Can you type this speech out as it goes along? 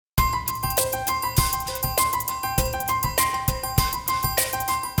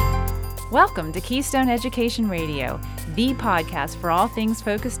Welcome to Keystone Education Radio, the podcast for all things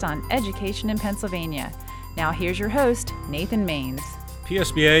focused on education in Pennsylvania. Now here's your host, Nathan Maines.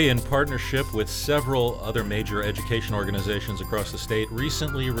 PSBA, in partnership with several other major education organizations across the state,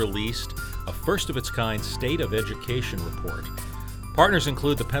 recently released a first-of-its-kind State of Education report. Partners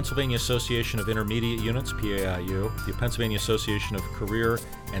include the Pennsylvania Association of Intermediate Units, PAIU, the Pennsylvania Association of Career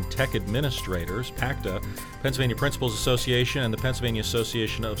and Tech Administrators, PACTA, Pennsylvania Principals Association, and the Pennsylvania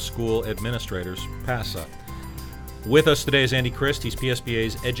Association of School Administrators, PASA. With us today is Andy Christ. He's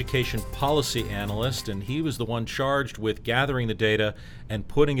PSBA's Education Policy Analyst, and he was the one charged with gathering the data and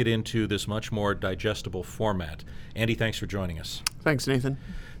putting it into this much more digestible format. Andy, thanks for joining us. Thanks, Nathan.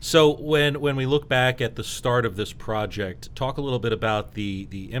 So when we look back at the start of this project, talk a little bit about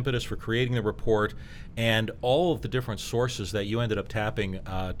the impetus for creating the report and all of the different sources that you ended up tapping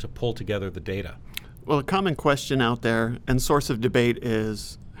to pull together the data. Well, a common question out there and source of debate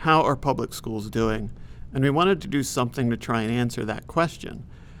is, how are public schools doing? And we wanted to do something to try and answer that question.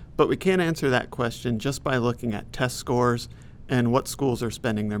 But we can't answer that question just by looking at test scores and what schools are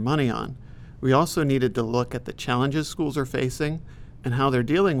spending their money on. We also needed to look at the challenges schools are facing and how they're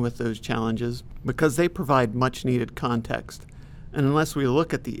dealing with those challenges, because they provide much needed context. And unless we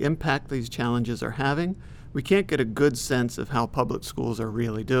look at the impact these challenges are having, we can't get a good sense of how public schools are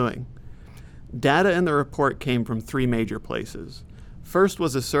really doing. Data in the report came from three major places. First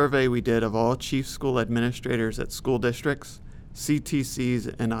was a survey we did of all chief school administrators at school districts,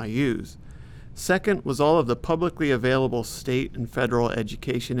 CTCs, and IUs. Second was all of the publicly available state and federal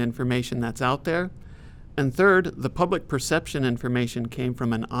education information that's out there. And third, the public perception information came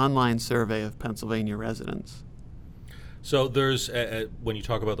from an online survey of Pennsylvania residents. So there's, when you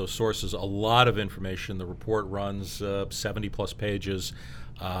talk about those sources, a lot of information. The report runs 70 plus pages,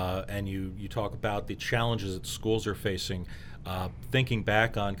 and you talk about the challenges that schools are facing. Thinking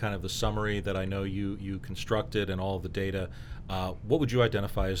back on kind of the summary that I know you constructed and all of the data, what would you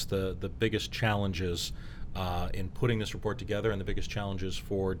identify as the biggest challenges in putting this report together and the biggest challenges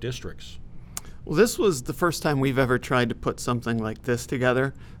for districts? Well, this was the first time we've ever tried to put something like this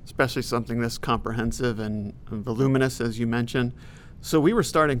together, especially something this comprehensive and voluminous, as you mentioned. So we were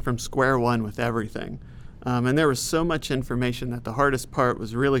starting from square one with everything. And there was so much information that the hardest part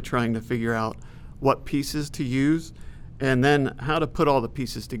was really trying to figure out what pieces to use and then how to put all the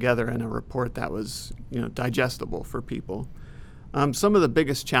pieces together in a report that was, digestible for people. Some of the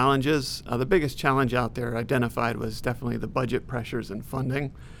biggest challenges, the biggest challenge out there identified was definitely the budget pressures and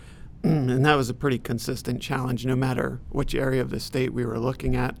funding. And that was a pretty consistent challenge no matter which area of the state we were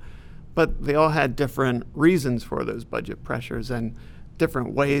looking at. But they all had different reasons for those budget pressures and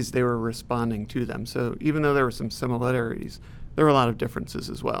different ways they were responding to them. So even though there were some similarities, there were a lot of differences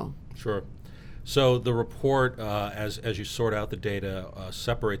as well. Sure. So the report, as you sort out the data,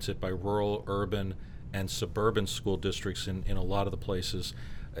 separates it by rural, urban, and suburban school districts in a lot of the places.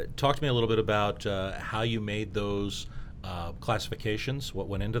 Talk to me a little bit about how you made those classifications, what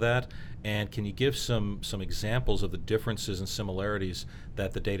went into that, and can you give some examples of the differences and similarities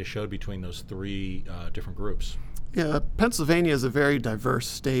that the data showed between those three different groups? Yeah, Pennsylvania is a very diverse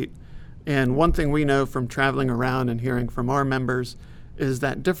state, and one thing we know from traveling around and hearing from our members is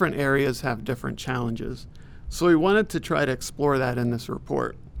that different areas have different challenges. So we wanted to try to explore that in this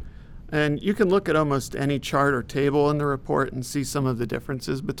report. And you can look at almost any chart or table in the report and see some of the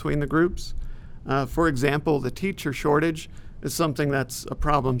differences between the groups. For example, the teacher shortage is something that's a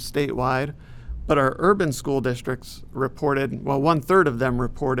problem statewide, but our urban school districts reported, 1/3 of them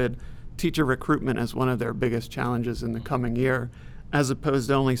reported teacher recruitment as one of their biggest challenges in the coming year, as opposed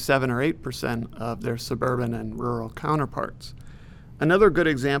to only 7 or 8% of their suburban and rural counterparts. Another good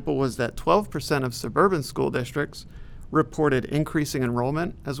example was that 12% of suburban school districts reported increasing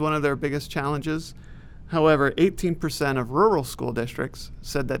enrollment as one of their biggest challenges. However, 18% of rural school districts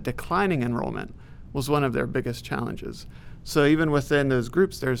said that declining enrollment was one of their biggest challenges. So even within those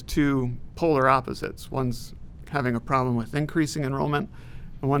groups, there's two polar opposites. One's having a problem with increasing enrollment,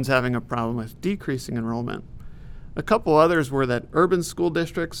 and one's having a problem with decreasing enrollment. A couple others were that urban school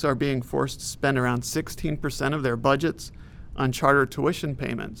districts are being forced to spend around 16% of their budgets on charter tuition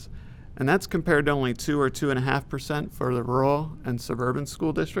payments. And that's compared to only 2 or 2.5% for the rural and suburban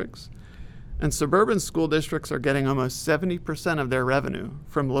school districts. And suburban school districts are getting almost 70% of their revenue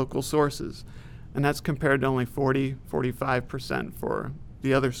from local sources. And that's compared to only 45% for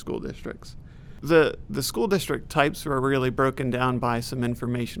the other school districts. The school district types were really broken down by some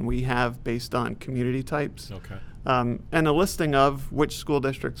information we have based on community types. Okay. And a listing of which school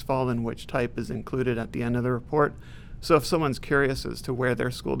districts fall in which type is included at the end of the report. So if someone's curious as to where their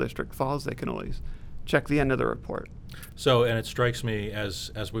school district falls, they can always check the end of the report. So, and it strikes me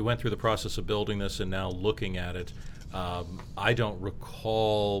as we went through the process of building this and now looking at it, I don't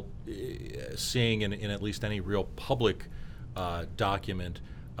recall seeing in at least any real public document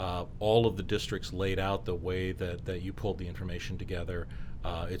all of the districts laid out the way that you pulled the information together.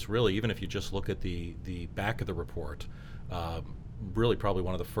 It's really, even if you just look at the back of the report, really probably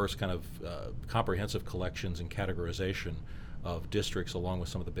one of the first kind of comprehensive collections and categorization of districts along with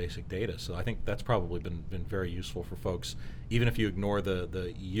some of the basic data. So I think that's probably been very useful for folks, even if you ignore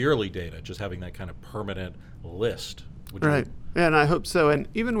the yearly data, just having that kind of permanent list. Right, and I hope so. And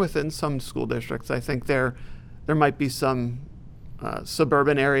even within some school districts, I think there might be some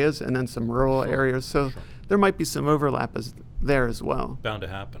suburban areas and then some rural areas. So there might be some overlap there as well. Bound to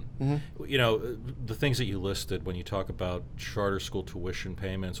happen. Mm-hmm. You know, the things that you listed when you talk about charter school tuition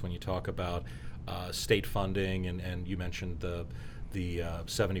payments, when you talk about state funding, and you mentioned the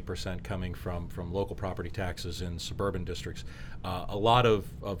 70% coming from local property taxes in suburban districts, a lot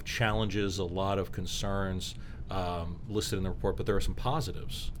of challenges, a lot of concerns listed in the report, but there are some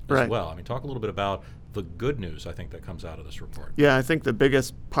positives as well. I mean, talk a little bit about the good news, I think, that comes out of this report. Yeah, I think the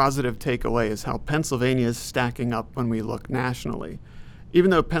biggest positive takeaway is how Pennsylvania is stacking up when we look nationally.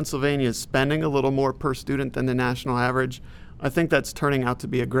 Even though Pennsylvania is spending a little more per student than the national average, I think that's turning out to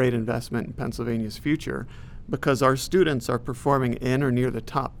be a great investment in Pennsylvania's future, because our students are performing in or near the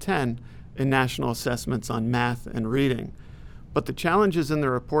top 10 in national assessments on math and reading. But the challenges in the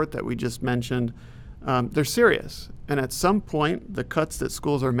report that we just mentioned, they're serious. And at some point, the cuts that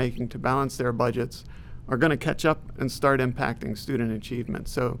schools are making to balance their budgets are going to catch up and start impacting student achievement.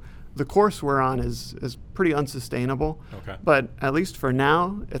 So the course we're on is pretty unsustainable. Okay. But at least for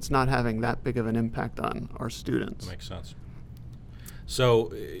now, it's not having that big of an impact on our students. That makes sense.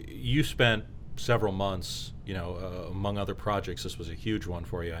 So you spent several months, among other projects, this was a huge one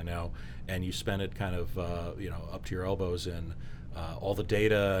for you, I know, and you spent it kind of, up to your elbows in all the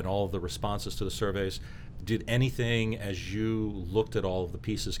data and all of the responses to the surveys. Did anything, as you looked at all of the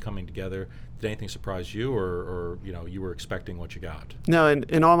pieces coming together, did anything surprise you, or you were expecting what you got? No,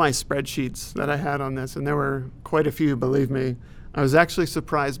 in all my spreadsheets that I had on this, and there were quite a few, believe me, I was actually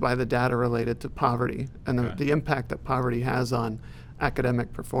surprised by the data related to poverty and the impact that poverty has on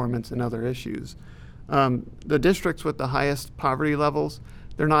academic performance and other issues. The districts with the highest poverty levels,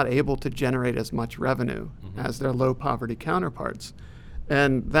 they're not able to generate as much revenue as their low poverty counterparts.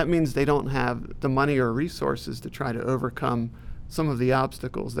 And that means they don't have the money or resources to try to overcome some of the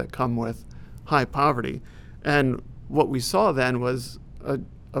obstacles that come with high poverty. And what we saw then was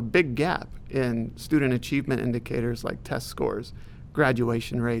a big gap in student achievement indicators like test scores,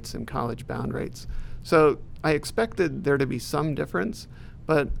 graduation rates, and college bound rates. So I expected there to be some difference,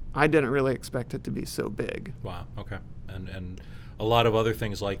 but I didn't really expect it to be so big. Wow, okay. And a lot of other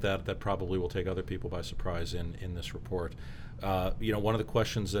things like that probably will take other people by surprise in this report. One of the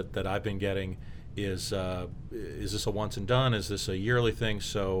questions that I've been getting is this a once and done? Is this a yearly thing?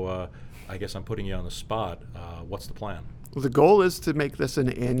 So I guess I'm putting you on the spot. What's the plan? Well, the goal is to make this an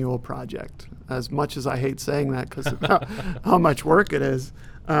annual project, as much as I hate saying that because of how much work it is.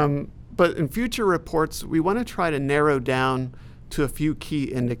 But in future reports, we want to try to narrow down to a few key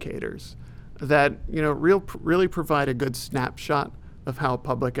indicators that really provide a good snapshot of how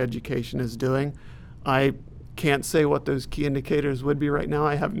public education is doing. I can't say what those key indicators would be right now.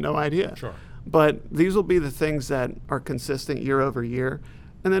 I have no idea. Sure. But these will be the things that are consistent year over year.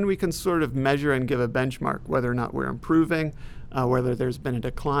 And then we can sort of measure and give a benchmark whether or not we're improving, whether there's been a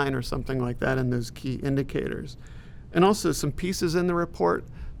decline or something like that in those key indicators. And also some pieces in the report,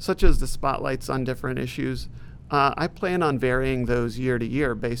 such as the spotlights on different issues. I plan on varying those year to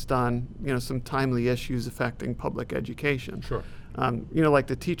year based on some timely issues affecting public education. Sure. Like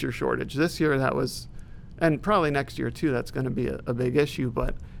the teacher shortage. This year that was, and probably next year too, that's going to be a big issue.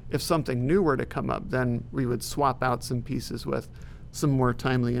 But if something new were to come up, then we would swap out some pieces with some more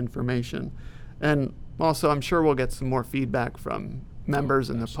timely information. And also, I'm sure we'll get some more feedback from members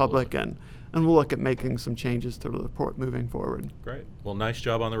and the public, and we'll look at making some changes to the report moving forward. Great. Well, nice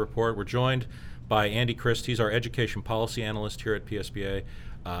job on the report. We're joined by Andy Christ. He's our education policy analyst here at PSBA.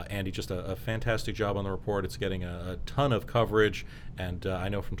 Andy, just a fantastic job on the report. It's getting a ton of coverage, and I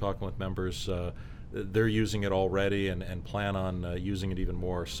know from talking with members, they're using it already and plan on using it even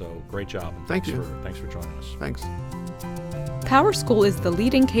more. So great job. Thanks you. Thanks for joining us. Thanks. PowerSchool is the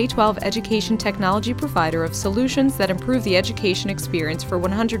leading K-12 education technology provider of solutions that improve the education experience for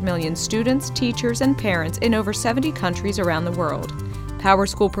 100 million students, teachers, and parents in over 70 countries around the world.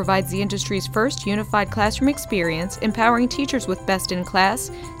 PowerSchool provides the industry's first unified classroom experience, empowering teachers with best-in-class,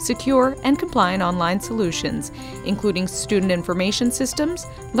 secure, and compliant online solutions, including student information systems,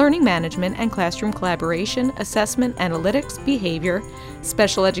 learning management and classroom collaboration, assessment, analytics, behavior,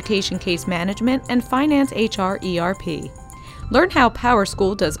 special education case management, and finance HR ERP. Learn how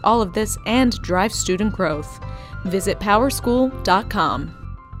PowerSchool does all of this and drives student growth. Visit powerschool.com.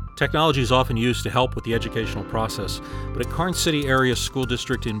 Technology is often used to help with the educational process, but at Karnes City Area School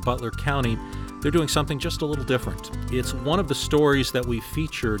District in Butler County, they're doing something just a little different. It's one of the stories that we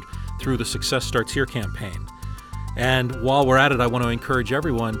featured through the Success Starts Here campaign. And while we're at it, I want to encourage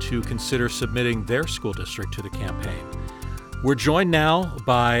everyone to consider submitting their school district to the campaign. We're joined now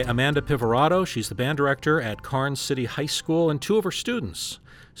by Amanda Pivorato. She's the band director at Karnes City High School, and two of her students,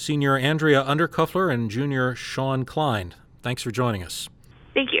 senior Andrea Undercuffler and junior Sean Klein. Thanks for joining us.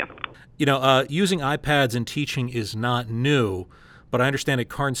 Thank you. You know, using iPads in teaching is not new, but I understand at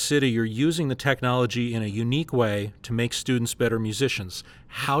Karnes City you're using the technology in a unique way to make students better musicians.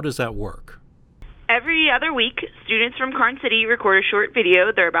 How does that work? Every other week, students from Karnes City record a short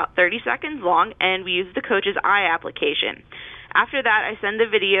video. They're about 30 seconds long, and we use the Coach's Eye application. After that, I send the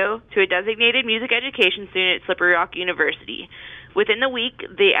video to a designated music education student at Slippery Rock University. Within the week,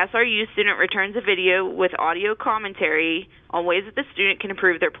 the SRU student returns a video with audio commentary on ways that the student can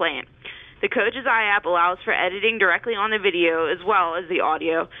improve their playing. The Coach's Eye app allows for editing directly on the video as well as the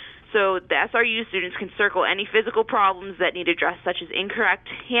audio, so the SRU students can circle any physical problems that need addressed, such as incorrect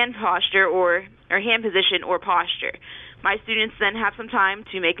hand posture or hand position or posture. My students then have some time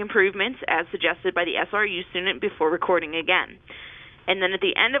to make improvements as suggested by the SRU student before recording again. And then at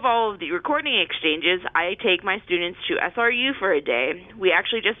the end of all of the recording exchanges, I take my students to SRU for a day. We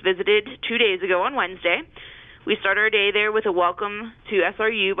actually just visited 2 days ago on Wednesday. We start our day there with a welcome to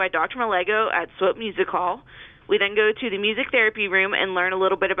SRU by Dr. Malego at Swope Music Hall. We then go to the music therapy room and learn a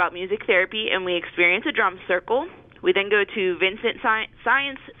little bit about music therapy, and we experience a drum circle. We then go to Vincent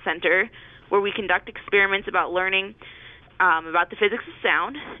Science Center, where we conduct experiments about learning about the physics of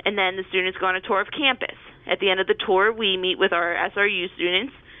sound, and then the students go on a tour of campus. At the end of the tour, we meet with our SRU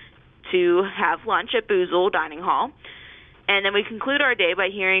students to have lunch at Boozle Dining Hall, and then we conclude our day by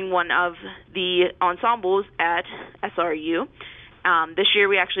hearing one of the ensembles at SRU. This year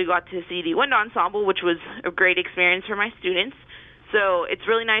we actually got to see the wind ensemble, which was a great experience for my students. So it's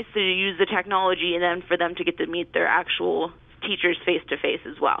really nice to use the technology and then for them to get to meet their actual teachers face-to-face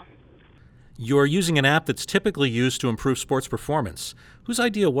as well. You're using an app that's typically used to improve sports performance. Whose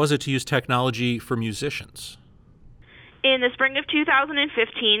idea was it to use technology for musicians? In the spring of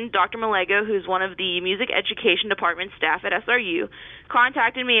 2015, Dr. Malego, who's one of the music education department staff at SRU,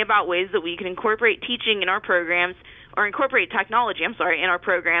 contacted me about ways that we could incorporate teaching in our programs, or incorporate technology, in our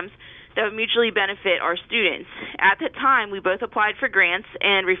programs that would mutually benefit our students. At that time, we both applied for grants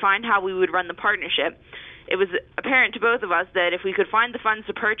and refined how we would run the partnership. It was apparent to both of us that if we could find the funds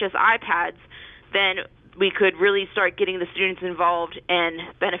to purchase iPads, then we could really start getting the students involved and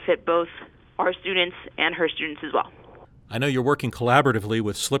benefit both our students and her students as well. I know you're working collaboratively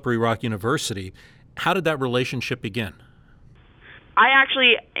with Slippery Rock University. How did that relationship begin? I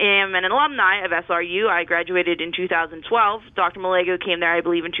actually am an alumni of SRU. I graduated in 2012. Dr. Malego came there, I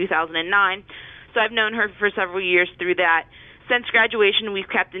believe, in 2009. So I've known her for several years through that. Since graduation, we've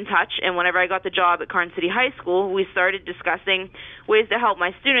kept in touch, and whenever I got the job at Karnes City High School, we started discussing ways to help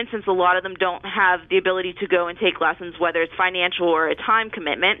my students, since a lot of them don't have the ability to go and take lessons, whether it's financial or a time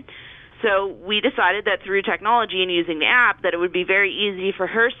commitment. So we decided that through technology and using the app, that it would be very easy for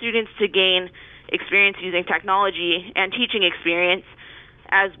her students to gain experience using technology and teaching experience,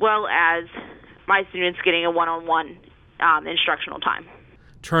 as well as my students getting a one-on-one instructional time.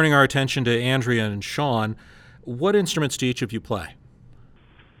 Turning our attention to Andrea and Sean, what instruments do each of you play?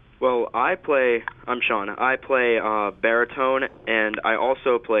 Well, I'm Sean. I play baritone, and I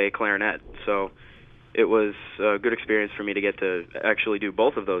also play clarinet. So it was a good experience for me to get to actually do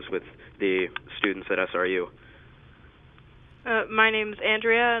both of those with the students at SRU. My name's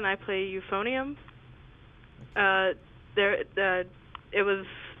Andrea, and I play euphonium. I'm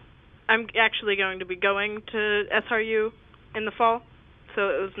actually going to be going to SRU in the fall, so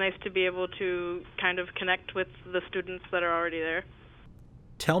it was nice to be able to kind of connect with the students that are already there.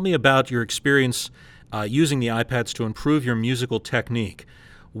 Tell me about your experience using the iPads to improve your musical technique.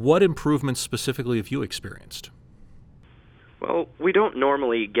 What improvements specifically have you experienced? Well, we don't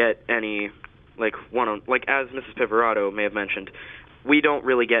normally get any, as Mrs. Pivorato may have mentioned, we don't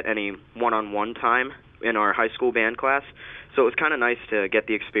really get any one-on-one time in our high school band class. So it was kind of nice to get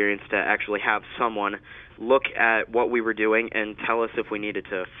the experience to actually have someone look at what we were doing and tell us if we needed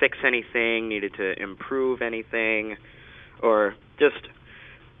to fix anything, needed to improve anything, or just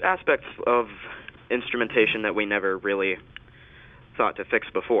aspects of instrumentation that we never really thought to fix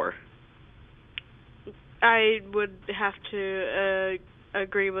before. I would have to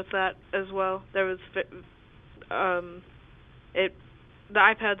agree with that as well. There was the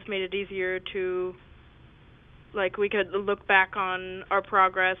iPads made it easier to, like, we could look back on our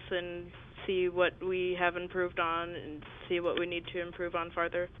progress and see what we have improved on and see what we need to improve on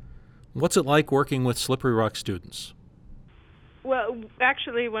farther. What's it like working with Slippery Rock students? Well,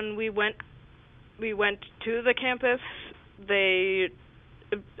 actually, when we went to the campus, the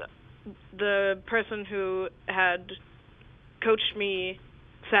person who had coached me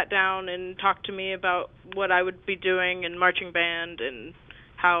sat down and talked to me about what I would be doing in marching band and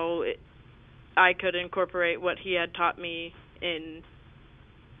how I could incorporate what he had taught me in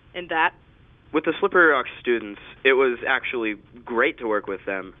that. With the Slippery Rock students, it was actually great to work with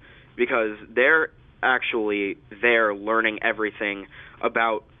them because they're actually there learning everything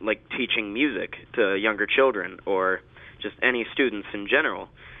about, like, teaching music to younger children or just any students in general.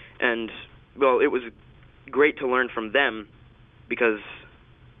 And, well, it was great to learn from them because,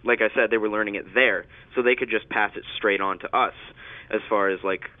 like I said, they were learning it there, so they could just pass it straight on to us as far as,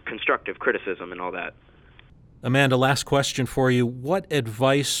 like, constructive criticism and all that. Amanda, last question for you. What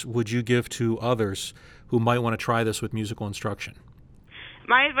advice would you give to others who might want to try this with musical instruction?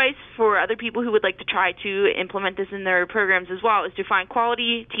 My advice for other people who would like to try to implement this in their programs as well is to find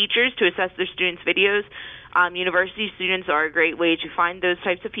quality teachers to assess their students' videos. University students are a great way to find those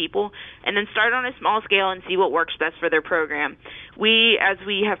types of people, and then start on a small scale and see what works best for their program. As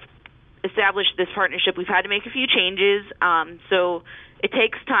we have established this partnership, we've had to make a few changes, so it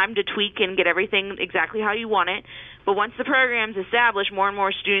takes time to tweak and get everything exactly how you want it. But once the program's established, more and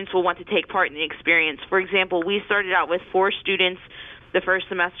more students will want to take part in the experience. For example, we started out with 4 students the first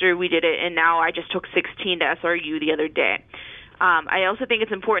semester we did it, and now I just took 16 to SRU the other day. I also think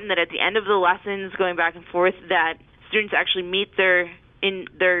it's important that at the end of the lessons, going back and forth, that students actually meet their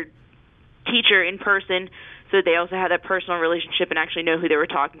teacher in person, so that they also have that personal relationship and actually know who they were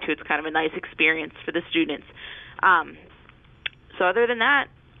talking to. It's kind of a nice experience for the students. So other than that,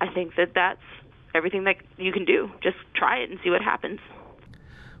 I think that that's everything that you can do. Just try it and see what happens.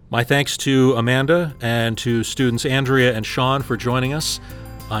 My thanks to Amanda and to students Andrea and Sean for joining us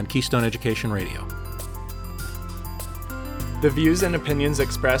on Keystone Education Radio. The views and opinions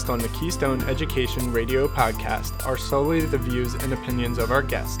expressed on the Keystone Education Radio podcast are solely the views and opinions of our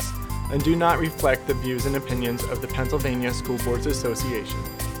guests and do not reflect the views and opinions of the Pennsylvania School Boards Association.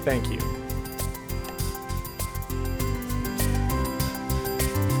 Thank you.